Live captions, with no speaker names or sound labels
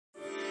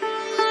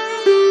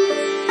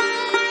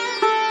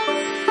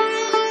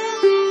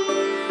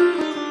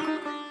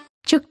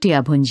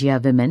Chuktia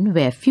Bhunjia women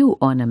wear few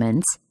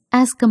ornaments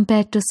as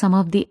compared to some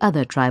of the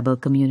other tribal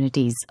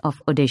communities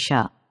of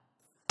Odisha.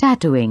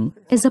 Tattooing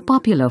is a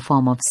popular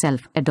form of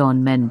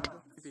self-adornment.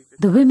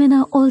 The women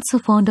are also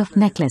fond of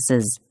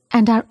necklaces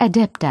and are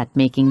adept at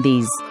making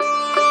these.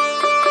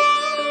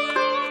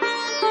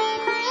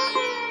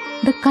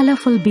 The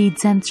colorful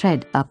beads and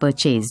thread are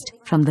purchased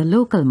from the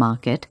local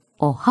market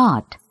or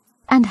hart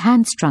and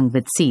hand-strung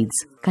with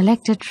seeds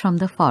collected from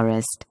the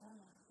forest.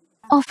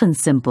 Often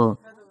simple,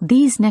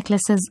 these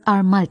necklaces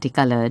are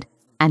multicolored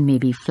and may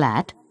be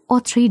flat or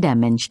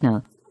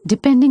three-dimensional,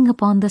 depending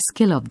upon the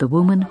skill of the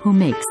woman who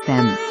makes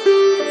them.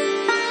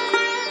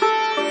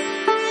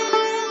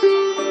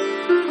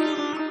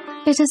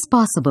 It is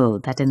possible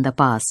that in the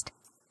past,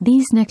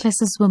 these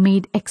necklaces were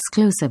made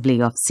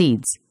exclusively of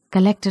seeds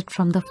collected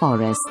from the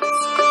forests.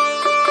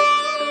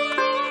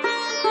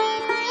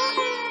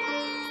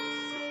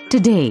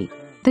 Today,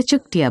 the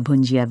Chuktia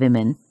Bhunjia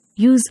women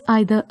use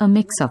either a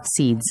mix of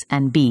seeds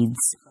and beads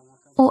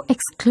or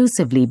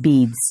exclusively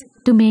beads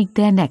to make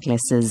their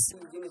necklaces.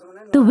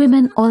 The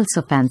women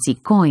also fancy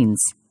coins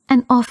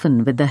and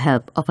often with the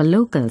help of a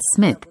local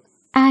smith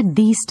add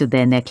these to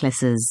their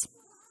necklaces.